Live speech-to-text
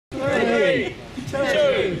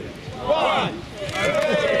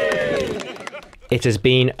It has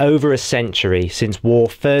been over a century since war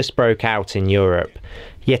first broke out in Europe,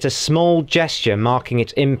 yet a small gesture marking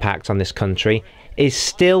its impact on this country is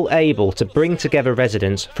still able to bring together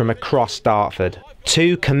residents from across Dartford.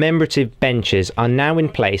 2 commemorative benches are now in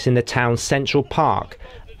place in the town's central park,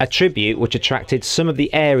 a tribute which attracted some of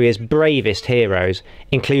the area's bravest heroes,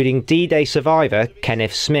 including D-Day survivor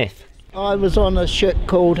Kenneth Smith. I was on a ship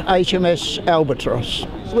called HMS Albatross.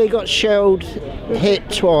 We got shelled,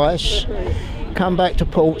 hit twice, come back to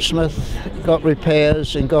Portsmouth, got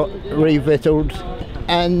repairs and got revictualled,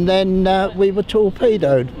 and then we were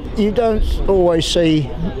torpedoed. You don't always see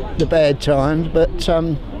the bad times, but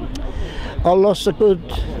I lost a good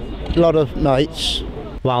lot of mates.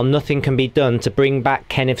 While nothing can be done to bring back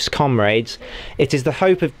Kenneth's comrades, it is the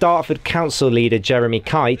hope of Dartford Council leader Jeremy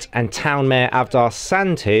Kite and Town Mayor Avdar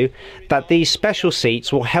Sandhu that these special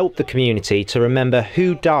seats will help the community to remember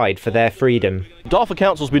who died for their freedom. Dartford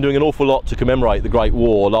Council's been doing an awful lot to commemorate the Great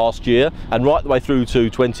War last year and right the way through to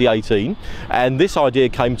 2018, and this idea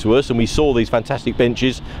came to us and we saw these fantastic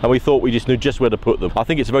benches and we thought we just knew just where to put them. I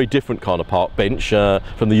think it's a very different kind of park bench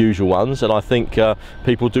from the usual ones, and I think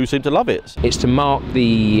people do seem to love it. It's to mark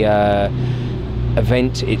the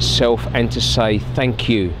event itself and to say thank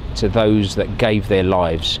you to those that gave their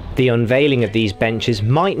lives. The unveiling of these benches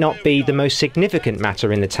might not be the most significant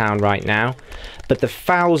matter in the town right now, but the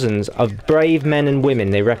thousands of brave men and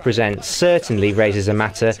women they represent certainly raises a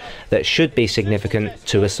matter that should be significant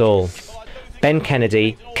to us all. Ben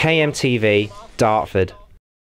Kennedy, KMTV, Dartford.